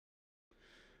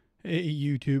Hey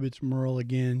YouTube, it's Merle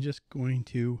again. Just going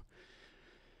to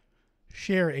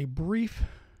share a brief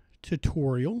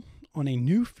tutorial on a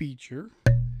new feature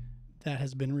that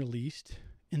has been released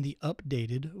in the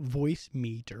updated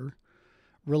VoiceMeeter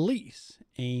release.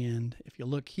 And if you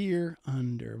look here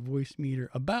under VoiceMeeter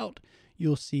About,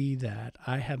 you'll see that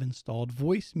I have installed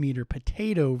VoiceMeeter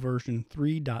Potato version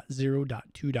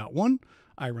 3.0.2.1.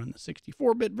 I run the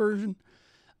 64-bit version,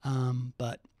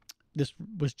 but this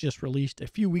was just released a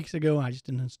few weeks ago. I just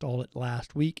didn't install it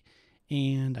last week,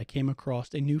 and I came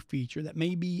across a new feature that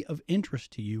may be of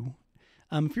interest to you.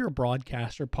 If you're a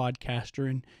broadcaster, podcaster,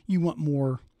 and you want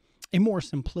a more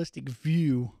simplistic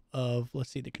view of,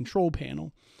 let's say, the control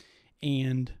panel,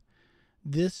 and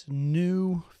this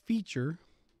new feature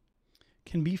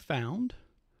can be found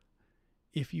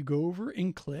if you go over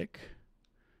and click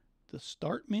the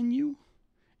Start menu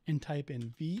and type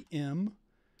in VM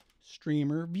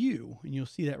Streamer View, and you'll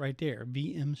see that right there,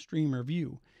 VM Streamer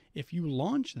View. If you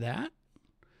launch that,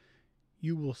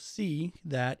 you will see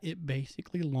that it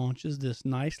basically launches this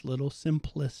nice little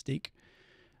simplistic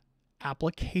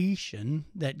application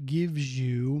that gives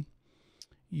you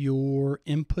your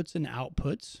inputs and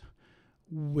outputs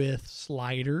with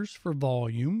sliders for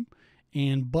volume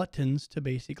and buttons to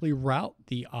basically route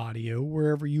the audio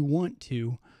wherever you want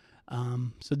to.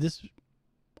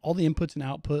 All the inputs and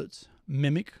outputs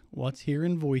mimic what's here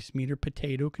in VoiceMeeter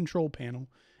Potato control panel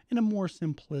in a more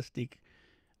simplistic,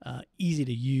 easy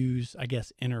to use, I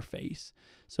guess, interface.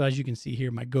 So as you can see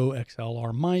here, my Go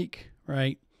XLR mic,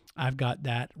 right? I've got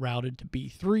that routed to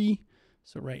B3.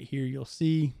 So right here, you'll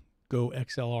see Go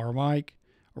XLR mic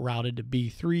routed to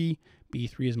B3.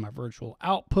 B3 is my virtual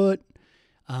output.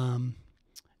 And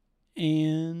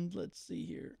let's see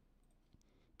here.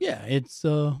 Yeah, it's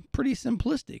pretty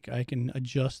simplistic. I can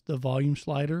adjust the volume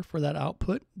slider for that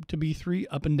output to B3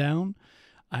 up and down.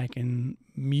 I can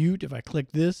mute if I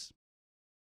click this.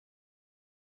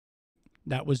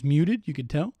 That was muted, you could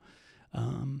tell.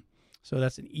 So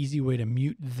that's an easy way to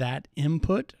mute that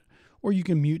input. Or you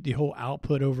can mute the whole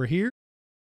output over here.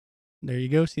 There you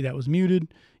go. See, that was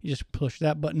muted. You just push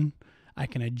that button. I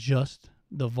can adjust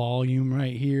the volume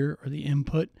right here, or the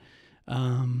input.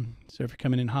 So if you're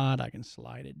coming in hot, I can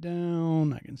slide it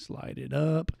down, I can slide it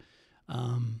up.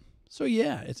 So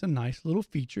yeah, it's a nice little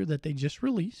feature that they just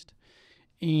released,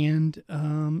 and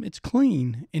it's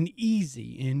clean and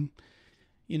easy, and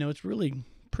you know, it's really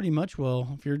pretty much, well,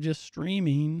 if you're just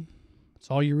streaming,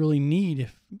 it's all you really need,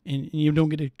 and you don't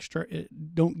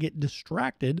get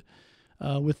distracted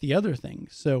with the other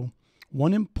things. So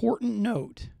one important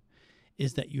note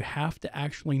is that you have to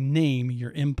actually name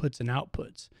your inputs and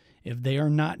outputs. If they are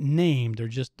not named, they're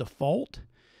just default,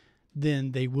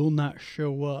 then they will not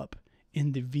show up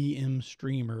in the VM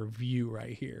streamer view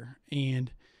right here.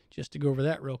 And just to go over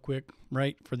that real quick,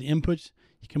 right, for the inputs,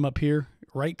 you come up here,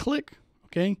 right click,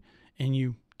 okay, and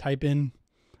you type in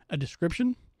a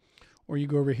description, or you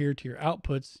go over here to your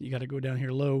outputs, you got to go down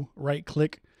here low, right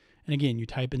click, and again, you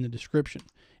type in the description.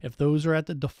 If those are at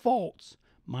the defaults,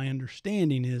 my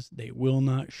understanding is they will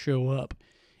not show up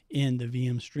in the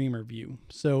VM streamer view.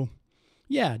 So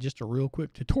yeah, just a real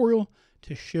quick tutorial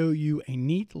to show you a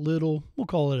neat little, we'll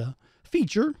call it a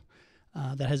feature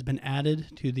that has been added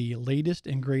to the latest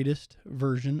and greatest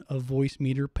version of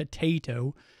VoiceMeeter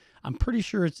Potato. I'm pretty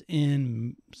sure it's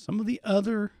in some of the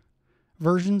other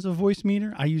versions of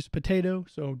VoiceMeeter. I use Potato,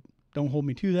 so don't hold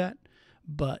me to that.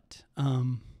 But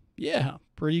yeah,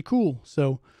 pretty cool.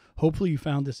 So hopefully you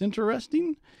found this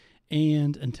interesting.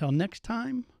 And until next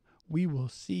time, we will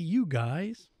see you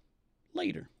guys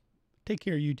later. Take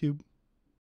care, YouTube.